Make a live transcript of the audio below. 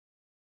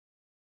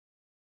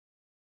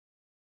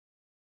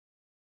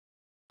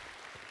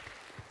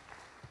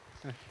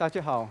大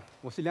家好，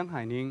我是梁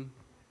海宁。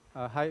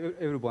Hi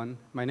everyone,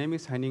 my name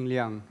is Haining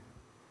Liang.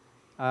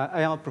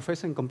 I am a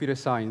professor in computer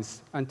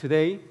science, and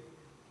today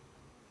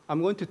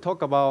I'm going to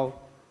talk about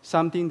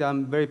something that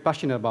I'm very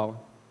passionate about.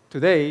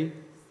 Today,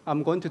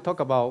 I'm going to talk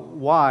about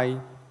why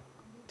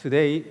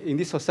today in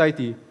this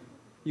society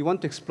you want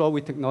to explore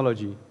with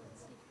technology,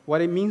 what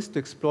it means to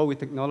explore with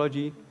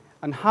technology,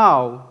 and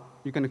how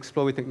you can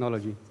explore with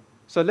technology.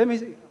 So let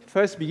me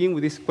first begin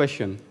with this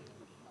question.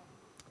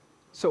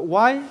 So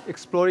why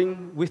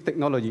exploring with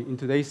technology in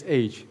today's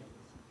age?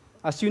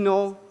 As you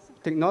know,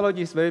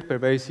 technology is very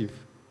pervasive.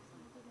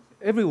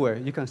 Everywhere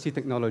you can see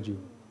technology.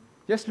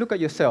 Just look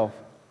at yourself.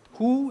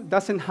 Who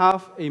doesn't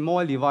have a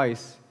mobile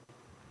device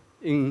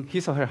in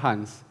his or her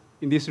hands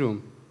in this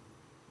room?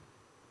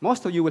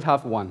 Most of you will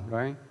have one,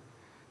 right?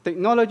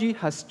 Technology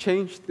has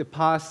changed the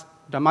past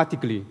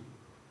dramatically,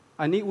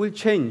 and it will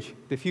change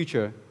the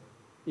future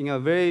in a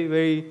very,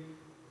 very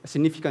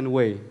significant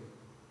way.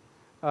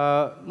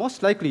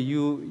 Most likely,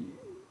 you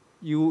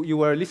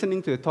were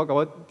listening to a talk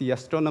about the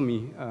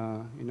astronomy,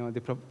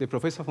 the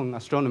professor from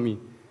astronomy.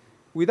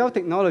 Without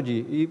technology,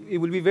 it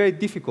will be very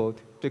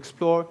difficult to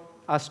explore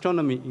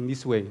astronomy in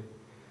this way.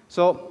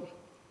 So,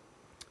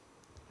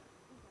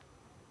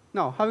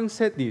 now, having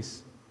said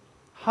this,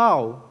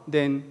 how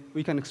then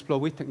we can explore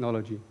with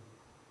technology?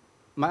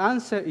 My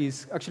answer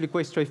is actually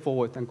quite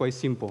straightforward and quite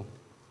simple.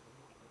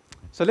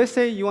 So let's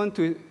say you want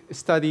to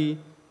study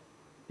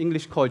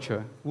English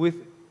culture with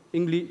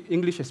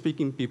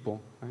English-speaking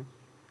people. Right?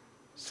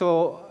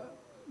 So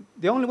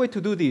the only way to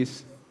do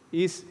this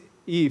is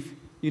if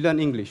you learn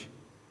English.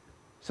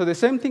 So the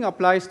same thing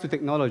applies to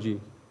technology.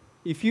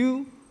 If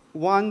you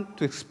want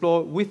to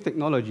explore with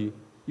technology,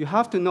 you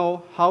have to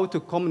know how to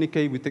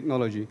communicate with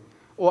technology,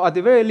 or at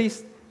the very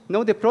least,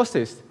 know the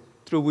process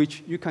through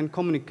which you can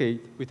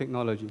communicate with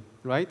technology,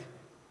 right?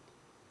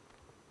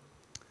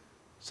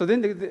 So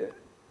then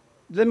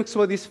let me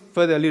explore this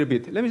further a little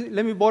bit.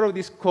 Let me borrow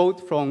this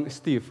quote from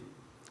Steve.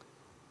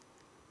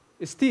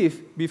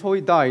 Steve, before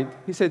he died,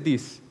 he said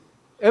this: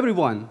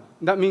 everyone,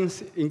 that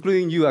means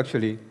including you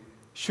actually,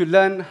 should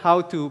learn how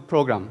to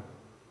program.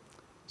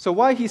 So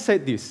why he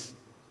said this?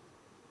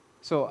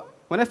 So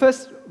when I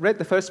first read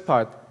the first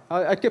part,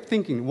 I kept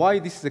thinking why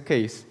this is the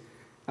case.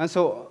 And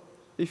so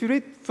if you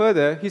read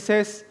further, he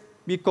says,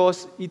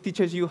 because it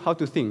teaches you how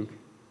to think.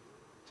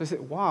 So I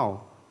said,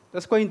 wow,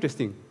 that's quite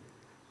interesting.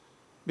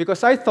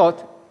 Because I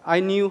thought I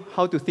knew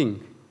how to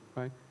think.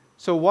 Right?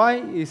 So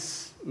why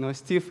is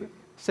Steve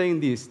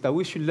saying this, that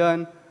we should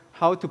learn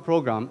how to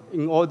program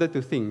in order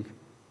to think?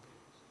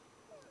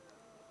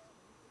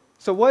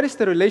 So what is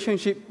the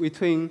relationship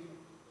between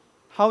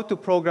how to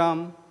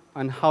program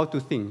and how to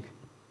think?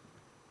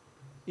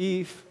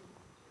 If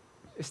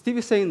Steve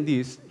is saying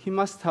this, he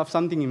must have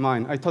something in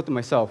mind, I thought to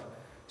myself.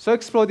 So I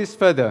explored this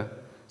further.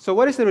 So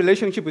what is the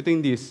relationship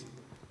between this?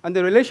 And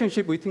the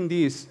relationship between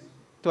these,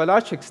 to a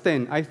large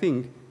extent, I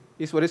think,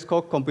 is what is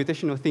called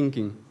computational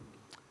thinking.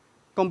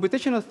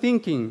 Computational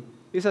thinking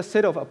is a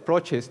set of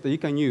approaches that you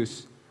can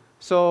use.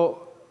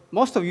 So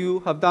most of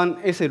you have done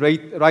essay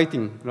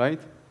writing,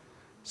 right?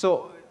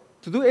 So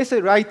to do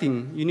essay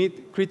writing, you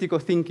need critical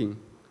thinking.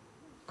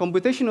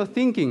 Computational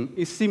thinking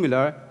is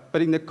similar,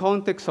 but in the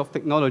context of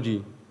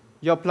technology.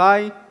 You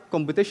apply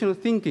computational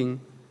thinking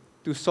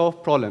to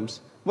solve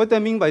problems. What do I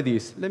mean by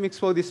this? Let me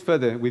explore this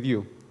further with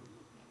you.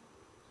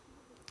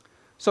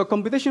 So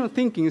computational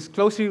thinking is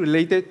closely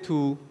related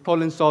to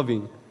problem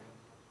solving.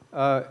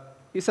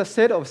 It's a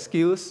set of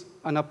skills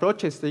and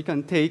approaches that you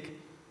can take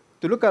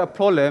to look at a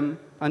problem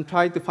and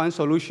try to find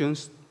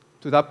solutions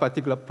to that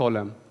particular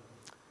problem.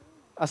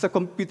 As a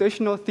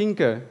computational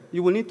thinker,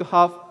 you will need to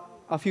have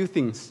a few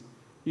things.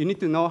 You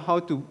need to know how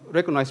to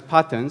recognize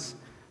patterns,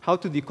 how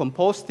to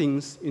decompose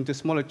things into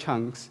smaller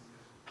chunks,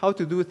 how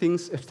to do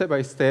things step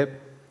by step,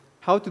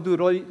 how to do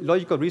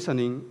logical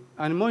reasoning,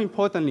 and more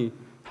importantly,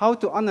 how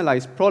to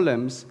analyze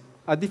problems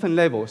at different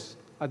levels,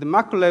 at the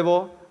macro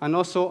level and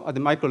also at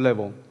the micro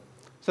level.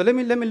 So let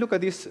me look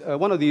at this,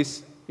 one of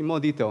these in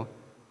more detail.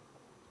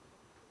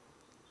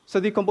 So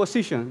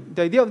decomposition.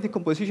 The idea of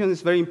decomposition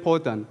is very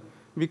important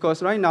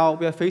because right now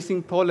we are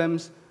facing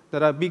problems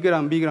that are bigger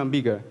and bigger and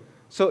bigger.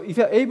 So if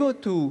you're able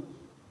to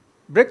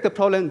break the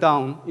problem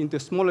down into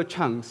smaller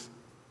chunks,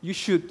 you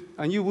should,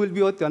 and you will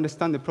be able to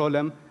understand the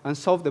problem and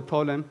solve the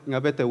problem in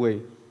a better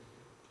way.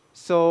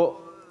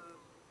 So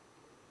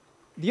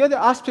the other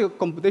aspect of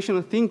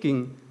computational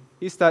thinking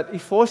is that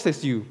it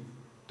forces you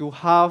to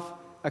have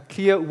a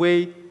clear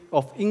way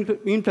of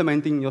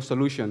implementing your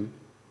solution.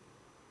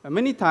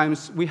 Many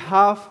times we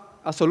have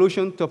a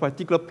solution to a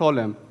particular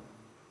problem,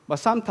 but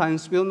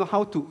sometimes we don't know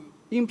how to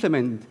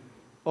implement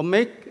or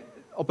make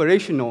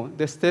operational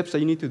the steps that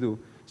you need to do.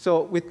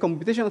 So with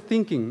computational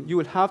thinking, you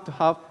will have to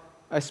have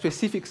a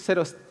specific set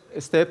of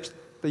steps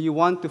that you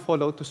want to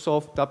follow to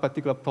solve that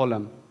particular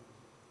problem.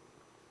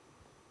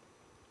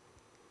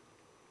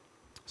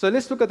 So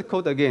let's look at the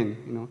code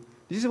again.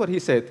 This is what he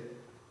said.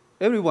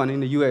 Everyone in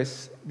the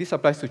US, this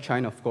applies to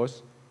China, of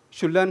course,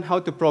 should learn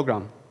how to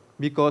program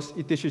because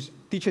it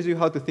teaches you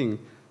how to think.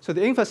 So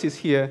the emphasis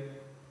here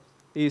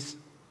is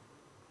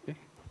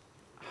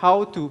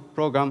how to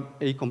program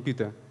a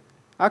computer.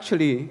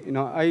 Actually,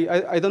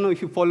 I don't know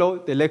if you follow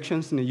the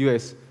elections in the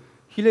US.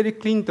 Hillary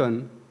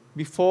Clinton,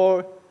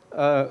 before,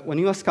 when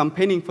he was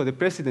campaigning for the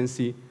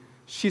presidency,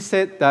 she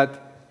said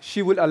that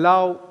she would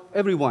allow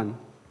everyone,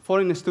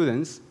 foreign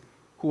students,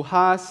 who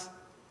have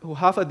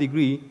a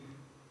degree,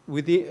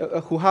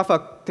 who have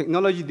a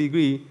technology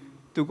degree,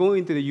 to go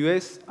into the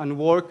US and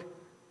work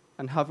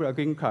and have a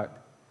green card.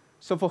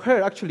 So for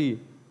her, actually,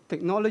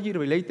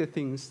 technology-related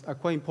things are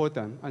quite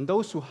important, and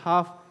those who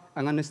have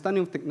an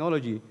understanding of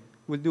technology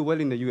will do well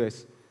in the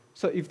US.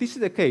 So if this is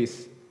the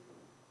case,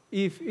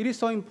 if it is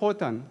so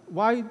important,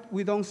 why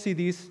we don't see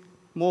this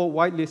more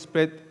widely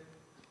spread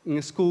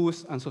in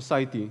schools and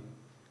society?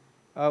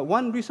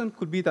 One reason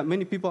could be that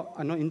many people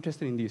are not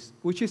interested in this,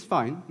 which is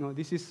fine.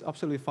 This is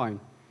absolutely fine.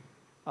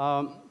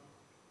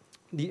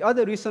 The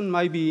other reason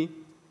might be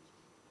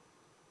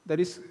that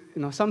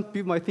some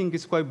people might think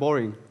it's quite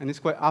boring and it's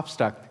quite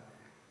abstract.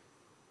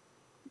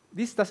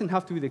 This doesn't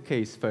have to be the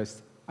case,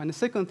 first. And the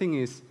second thing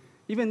is,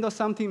 even though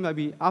something might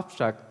be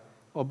abstract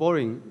or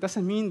boring,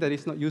 doesn't mean that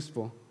it's not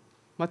useful.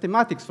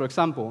 Mathematics, for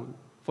example,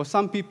 for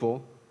some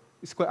people,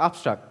 is quite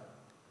abstract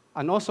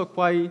and also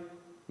quite,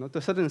 to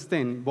a certain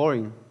extent,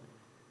 boring.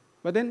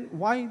 But then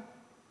why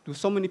do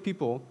so many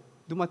people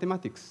do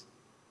mathematics?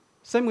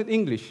 Same with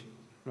English,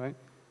 right?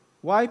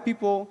 Why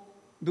people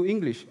do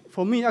English?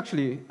 For me,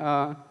 actually,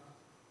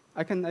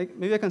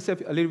 maybe I can say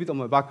a little bit of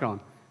my background.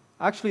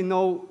 I actually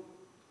know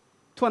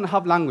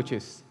 2.5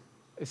 languages: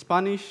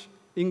 Spanish,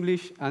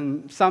 English,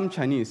 and some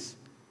Chinese.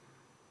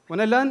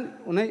 When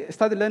I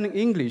started learning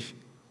English,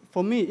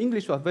 for me,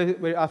 English was very,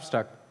 very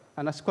abstract,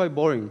 and that's quite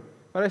boring.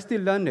 But I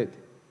still learned it.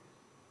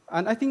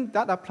 And I think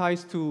that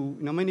applies to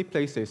many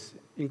places,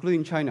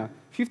 including China.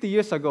 50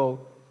 years ago,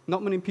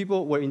 not many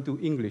people were into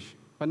English.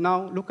 But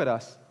now, look at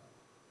us.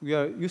 We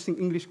are using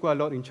English quite a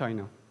lot in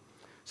China.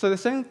 So the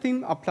same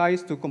thing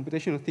applies to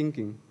computational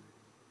thinking.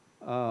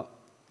 Now,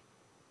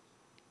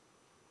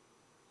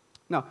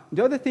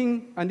 the other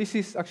thing, and this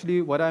is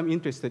actually what I'm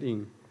interested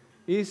in,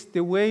 is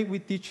the way we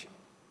teach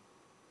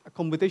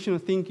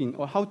computational thinking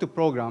or how to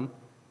program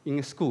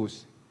in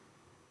schools.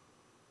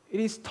 It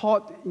is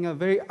taught in a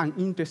very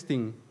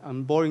uninteresting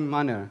and boring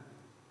manner.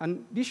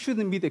 And this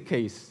shouldn't be the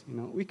case.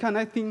 We can,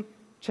 I think,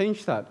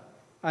 change that.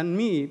 And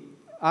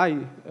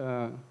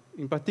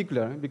in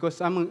particular,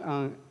 because I'm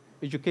an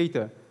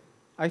educator,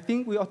 I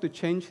think we ought to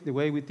change the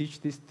way we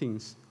teach these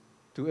things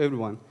to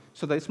everyone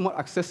so that it's more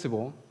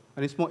accessible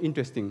and it's more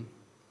interesting.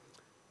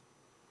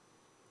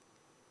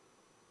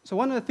 So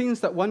one of the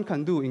things that one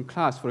can do in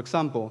class, for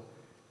example,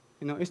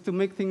 is to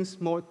make things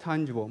more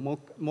tangible,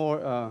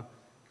 more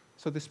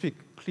so to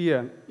speak,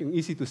 clear and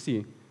easy to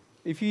see.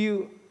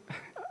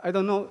 I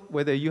don't know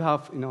whether you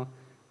have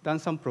done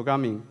some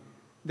programming.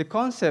 The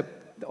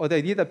concept or the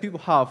idea that people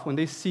have when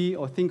they see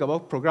or think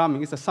about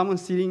programming is that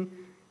someone's sitting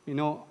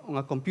on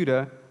a computer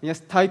and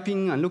just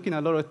typing and looking at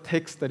a lot of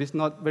text that is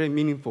not very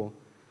meaningful.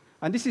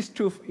 And this is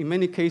true in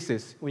many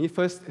cases when you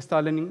first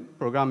start learning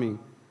programming.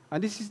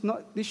 And this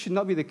should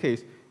not be the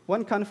case.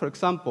 One can, for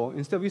example,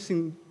 instead of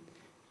using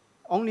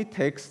only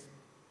text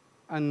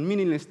and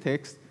meaningless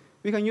text,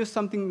 we can use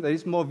something that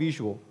is more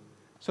visual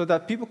so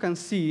that people can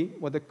see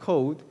what the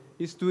code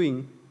is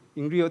doing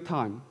in real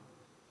time.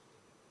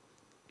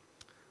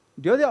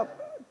 The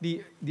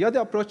other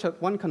approach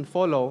that one can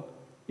follow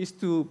is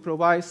to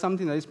provide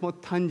something that is more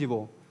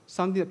tangible,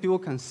 something that people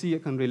can see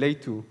and can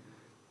relate to.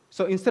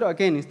 So instead of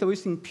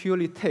using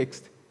purely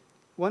text,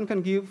 one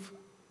can give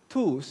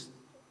tools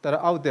that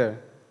are out there.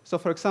 So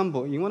for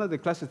example, in one of the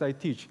classes that I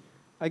teach,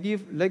 I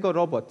give Lego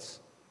robots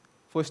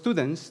for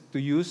students to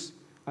use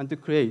and to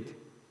create.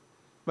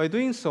 By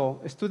doing so,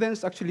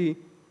 students actually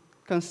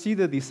can see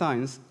the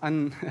designs,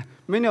 and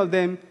many of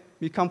them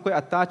become quite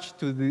attached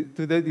to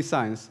their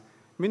designs.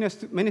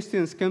 Many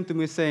students came to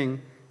me saying,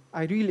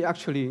 I really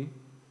actually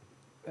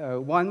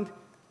want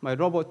my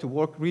robot to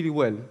work really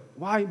well.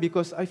 Why?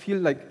 Because I feel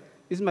like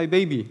it's my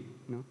baby.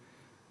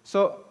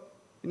 So,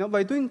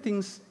 by doing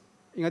things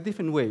in a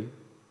different way,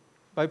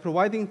 by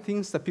providing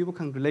things that people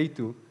can relate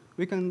to,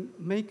 we can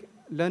make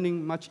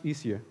learning much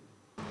easier.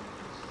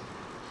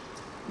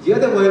 The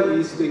other way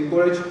is to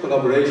encourage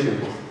collaboration.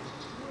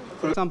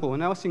 For example,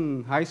 when I was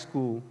in high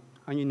school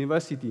and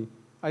university,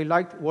 I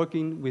liked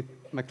working with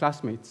my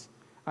classmates.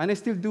 And I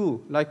still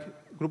do like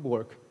group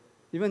work.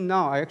 Even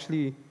now, I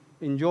actually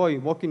enjoy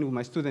working with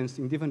my students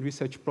in different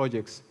research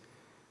projects.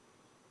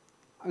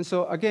 And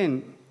so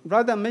again,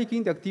 rather than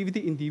making the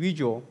activity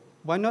individual,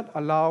 why not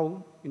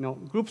allow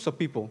groups of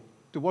people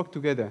to work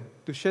together,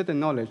 to share the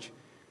knowledge,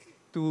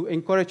 to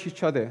encourage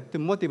each other, to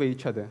motivate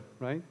each other,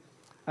 right?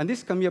 And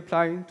this can be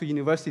applied to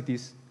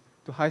universities,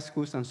 to high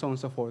schools, and so on and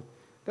so forth.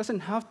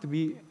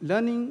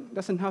 Learning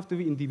doesn't have to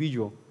be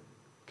individual.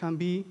 It can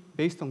be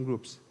based on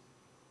groups.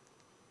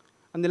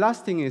 And the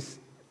last thing is,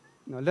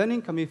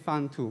 learning can be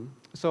fun too.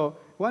 So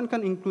one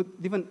can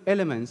include different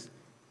elements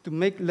to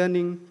make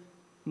learning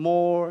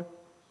more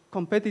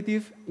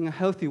competitive in a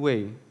healthy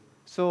way.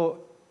 So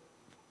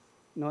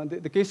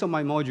the case of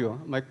my module,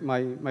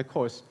 my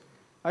course,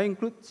 I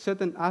include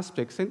certain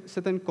aspects,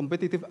 certain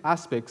competitive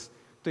aspects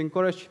to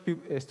encourage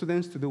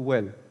students to do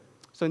well.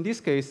 So in this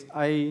case,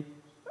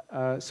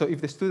 so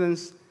if the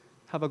students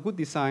have a good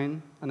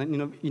design and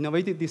an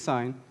innovative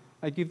design,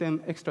 I give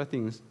them extra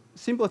things,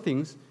 simple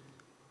things,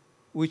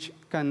 which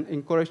can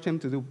encourage them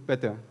to do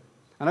better.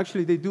 And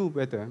actually, they do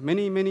better.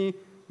 Many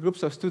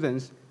groups of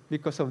students,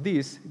 because of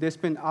this, they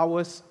spend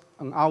hours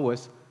and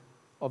hours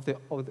of their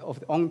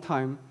own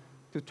time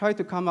to try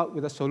to come up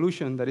with a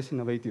solution that is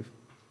innovative.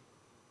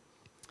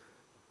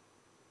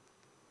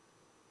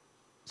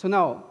 So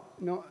now,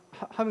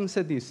 having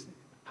said this,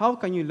 how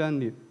can you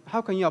learn it?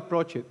 How can you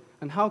approach it?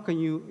 And how can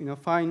you,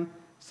 find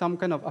some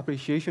kind of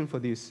appreciation for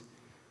this?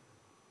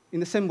 In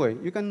the same way,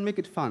 you can make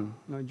it fun.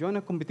 Join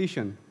a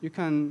competition. You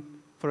can,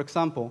 for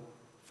example,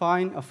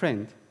 find a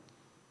friend.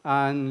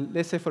 And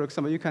let's say, for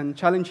example, you can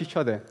challenge each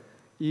other.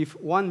 If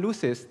one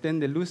loses, then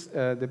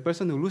the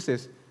person who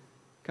loses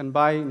can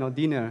buy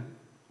dinner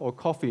or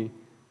coffee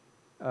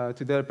to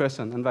the other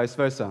person, and vice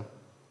versa.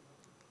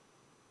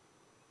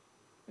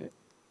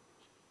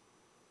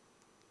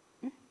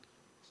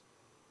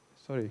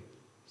 Sorry,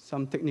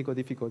 some technical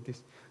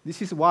difficulties.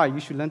 This is why you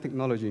should learn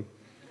technology.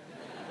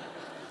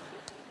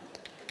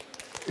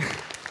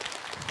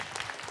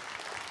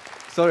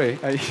 Sorry,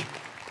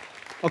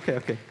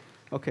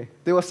 okay.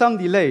 There was some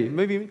delay.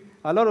 Maybe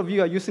a lot of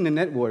you are using the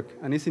network,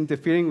 and it's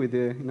interfering with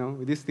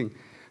with this thing.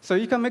 So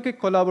you can make it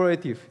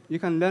collaborative. You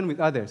can learn with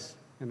others,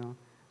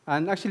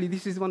 And actually,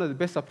 this is one of the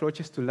best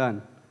approaches to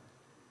learn.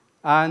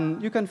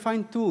 And you can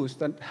find tools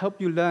that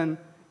help you learn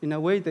in a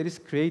way that is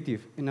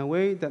creative, in a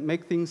way that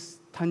makes things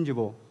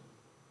tangible.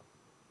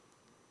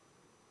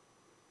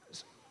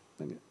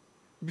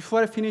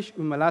 Before I finish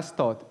with my last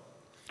thought,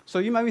 so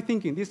you might be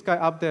thinking, this guy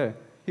up there,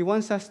 he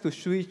wants us to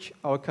switch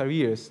our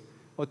careers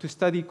or to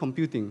study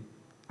computing.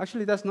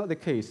 Actually, that's not the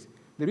case.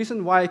 The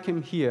reason why I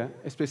came here,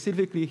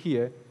 specifically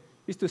here,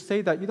 is to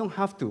say that you don't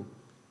have to,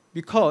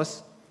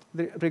 because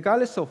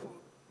regardless of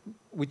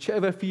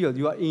whichever field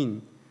you are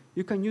in,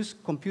 you can use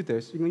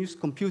computers, you can use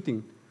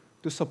computing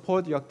to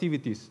support your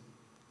activities.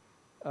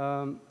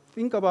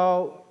 Think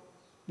about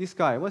this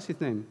guy. What's his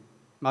name?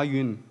 Ma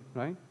Yun,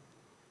 right?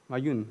 Ma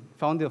Yun,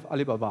 founder of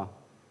Alibaba.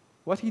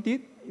 What he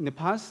did in the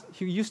past,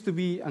 he used to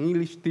be an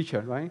English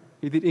teacher, right?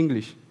 He did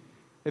English.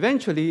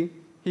 Eventually,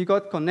 he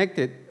got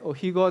connected, or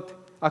he got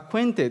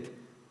acquainted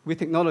with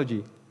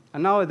technology.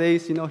 And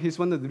nowadays, he's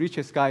one of the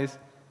richest guys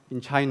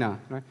in China,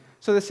 right?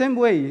 So the same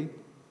way,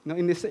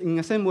 in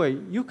the same way,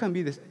 you can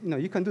be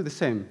you can do the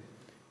same.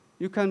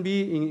 You can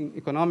be in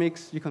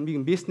economics, you can be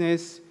in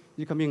business,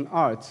 you can be in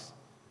arts.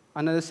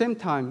 And at the same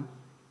time,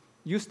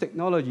 use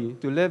technology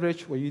to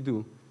leverage what you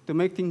do, to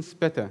make things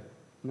better,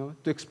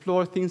 to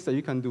explore things that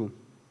you can do.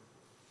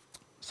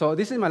 So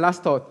this is my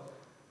last thought.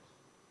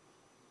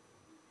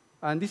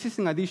 And this is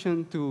in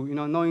addition to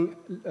knowing,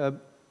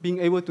 being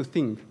able to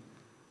think.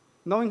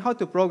 Knowing how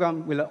to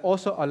program will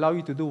also allow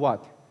you to do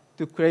what?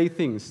 To create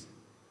things.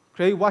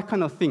 Create what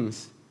kind of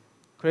things?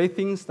 Create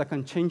things that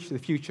can change the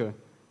future.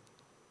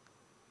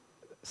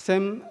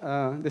 In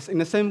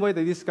the same way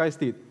that these guys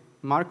did.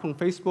 Mark from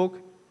Facebook,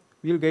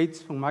 Bill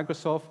Gates from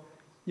Microsoft.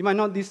 You might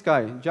know this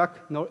guy, Jack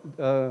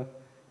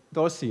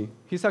Dorsey.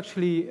 He's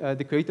actually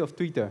the creator of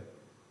Twitter.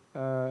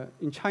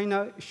 In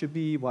China, it should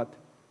be what?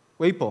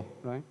 Weibo,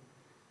 right?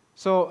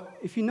 So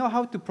if you know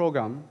how to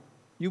program,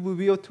 you will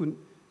be able to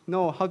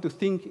know how to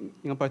think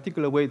in a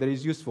particular way that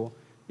is useful.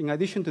 In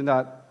addition to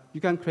that, you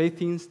can create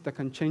things that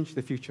can change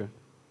the future.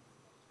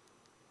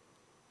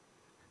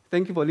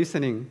 Thank you for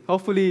listening.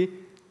 Hopefully,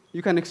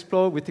 you can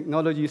explore with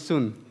technology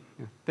soon.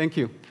 Yeah. Thank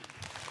you.